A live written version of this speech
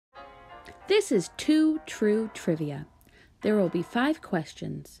This is Two True Trivia. There will be 5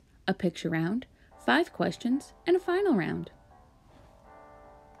 questions, a picture round, 5 questions, and a final round.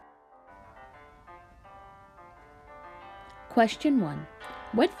 Question 1.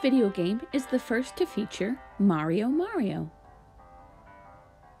 What video game is the first to feature Mario?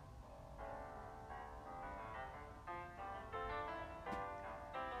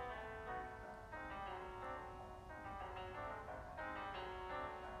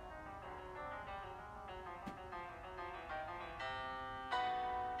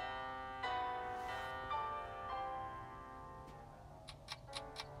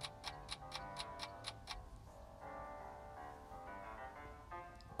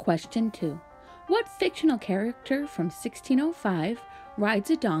 Question 2. What fictional character from 1605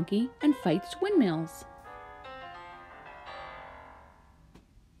 rides a donkey and fights windmills?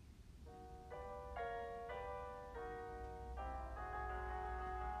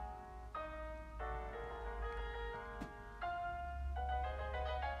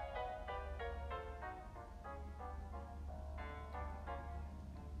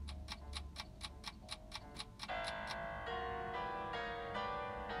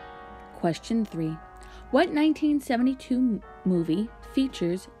 Question 3. What 1972 movie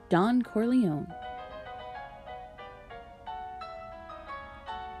features Don Corleone?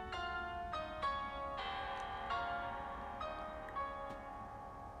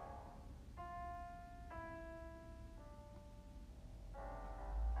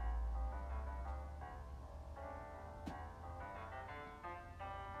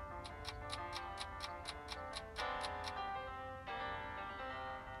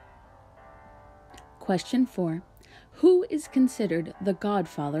 Question 4. Who is considered the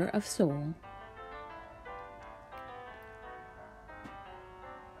godfather of soul?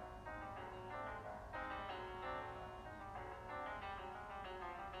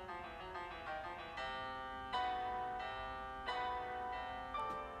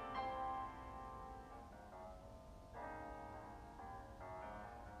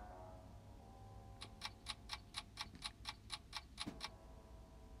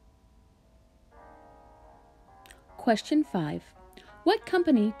 Question 5. What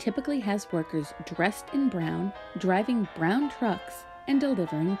company typically has workers dressed in brown, driving brown trucks, and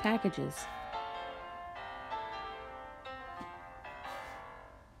delivering packages?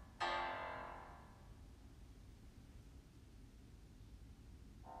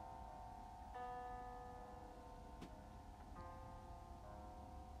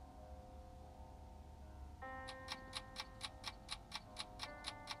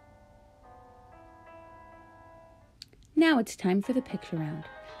 Now it's time for the picture round.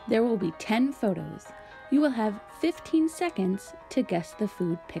 There will be 10 photos. You will have 15 seconds to guess the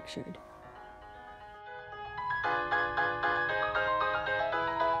food pictured.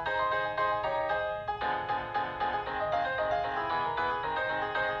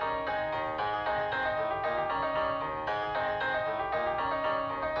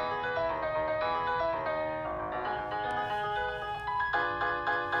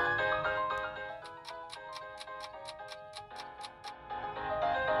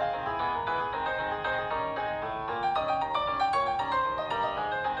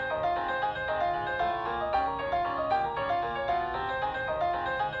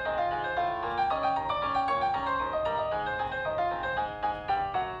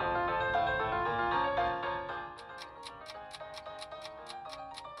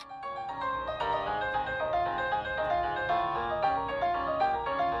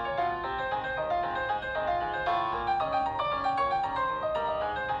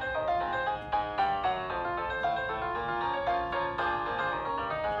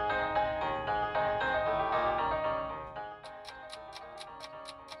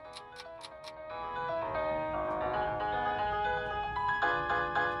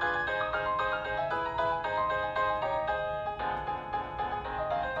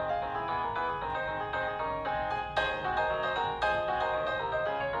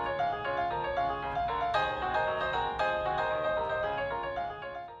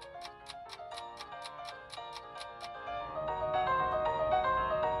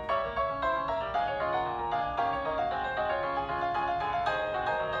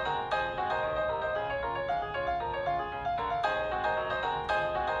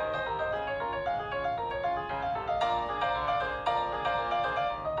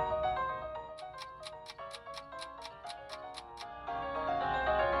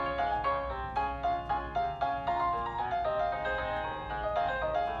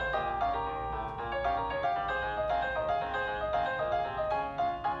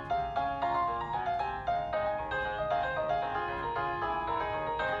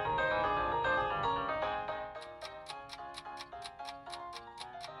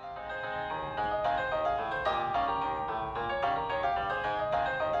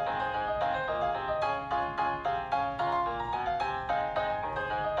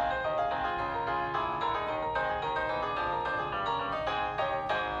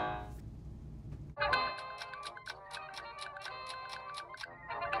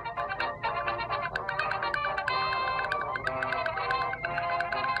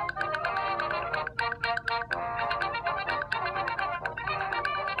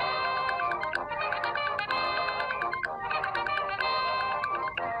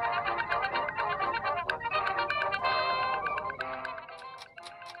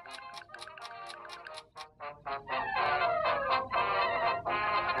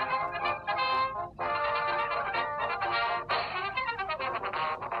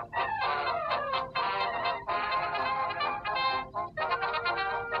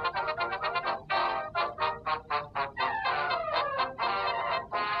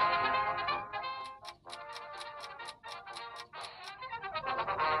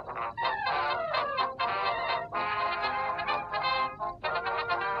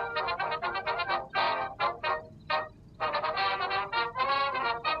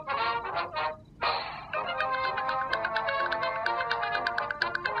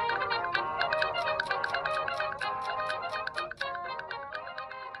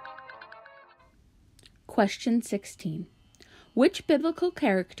 Question 16. Which biblical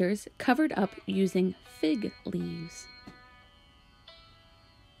characters covered up using fig leaves?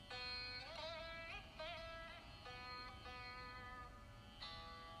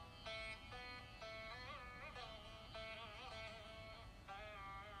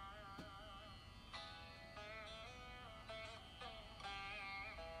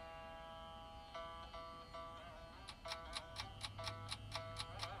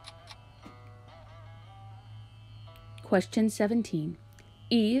 Question 17.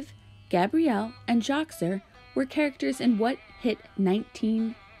 Eve, Gabrielle, and Joxer were characters in what hit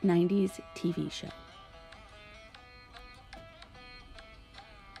 1990s TV show?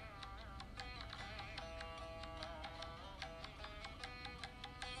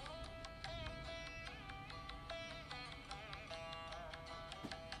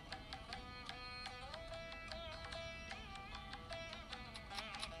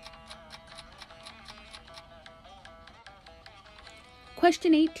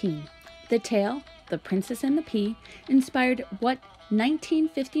 Question 18. The tale, The Princess and the Pea, inspired what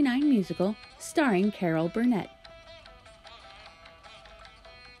 1959 musical starring Carol Burnett?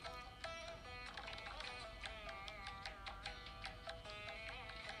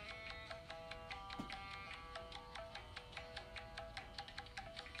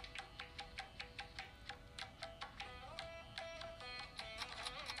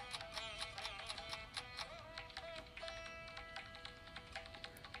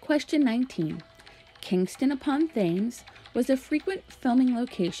 Question 19. Kingston upon Thames was a frequent filming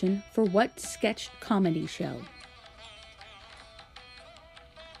location for what sketch comedy show?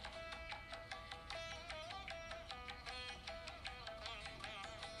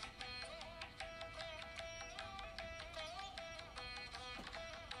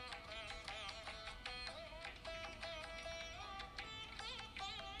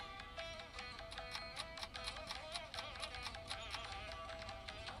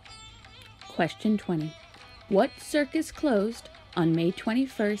 Question 20. What circus closed on May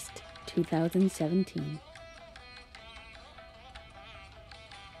 21st, 2017?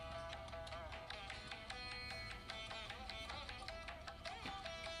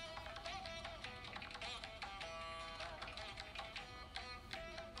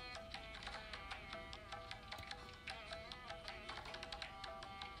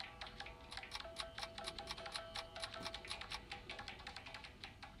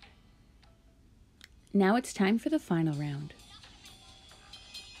 Now it's time for the final round.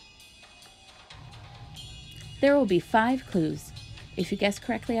 There will be 5 clues. If you guess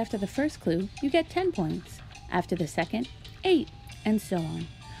correctly after the first clue, you get 10 points. After the second, 8, and so on.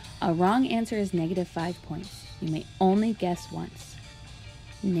 A wrong answer is negative 5 points. You may only guess once.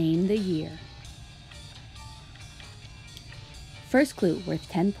 Name the year. First clue worth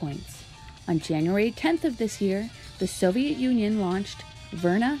 10 points. On January 10th of this year, the Soviet Union launched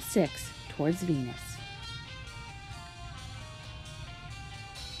Verna 6 towards Venus.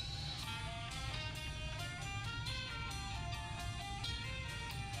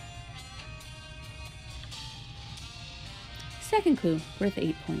 Second clue, worth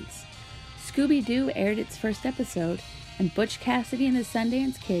 8 points. Scooby-Doo aired its first episode, and Butch Cassidy and the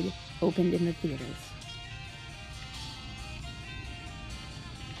Sundance Kid opened in the theaters.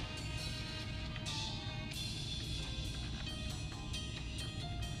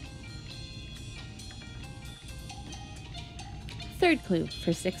 Third clue,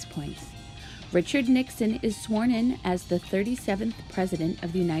 for 6 points. Richard Nixon is sworn in as the 37th President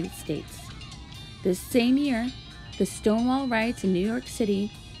of the United States. This same year, the Stonewall riots in New York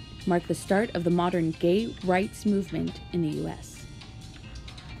City marked the start of the modern gay rights movement in the U.S.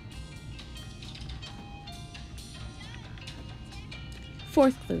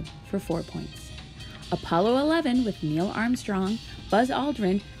 Fourth clue, for 4 points. Apollo 11 with Neil Armstrong, Buzz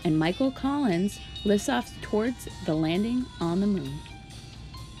Aldrin, and Michael Collins lifts off towards the landing on the moon.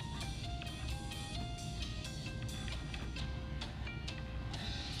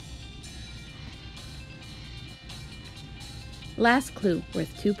 Last clue,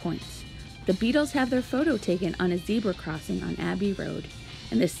 worth 2 points. The Beatles have their photo taken on a zebra crossing on Abbey Road.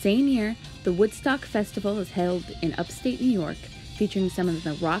 And the same year, the Woodstock Festival is held in upstate New York, featuring some of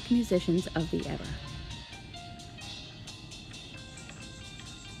the rock musicians of the era.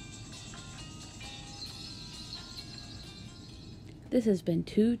 This has been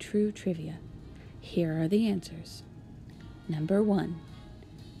 2 True Trivia. Here are the answers. Number 1,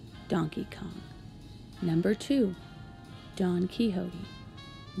 Donkey Kong. Number 2, Don Quixote.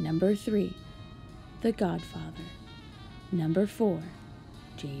 Number 3, The Godfather. Number 4,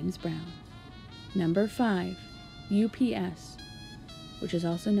 James Brown. Number 5, UPS. which is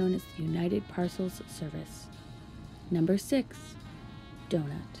also known as the United Parcels Service. Number 6,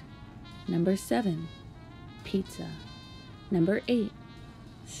 donut. Number 7, pizza. Number 8,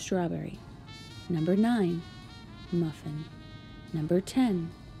 strawberry. Number 9, muffin. Number 10,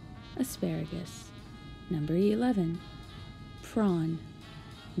 asparagus. Number 11, prawn.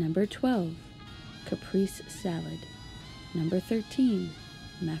 Number 12, caprese salad. Number 13,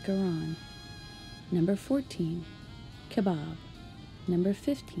 macaron. Number 14, kebab. Number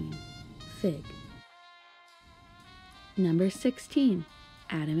 15, fig. Number 16,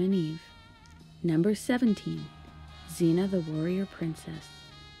 Adam and Eve. Number 17, Xena the Warrior Princess.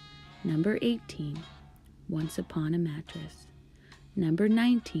 Number 18, Once Upon a Mattress. Number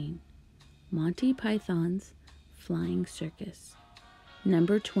 19, Monty Python's Flying Circus.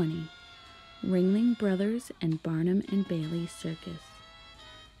 Number 20, Ringling Brothers and Barnum and Bailey Circus.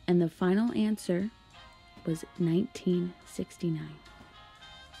 And the final answer was 1969.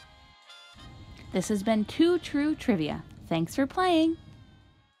 This has been Two True Trivia. Thanks for playing.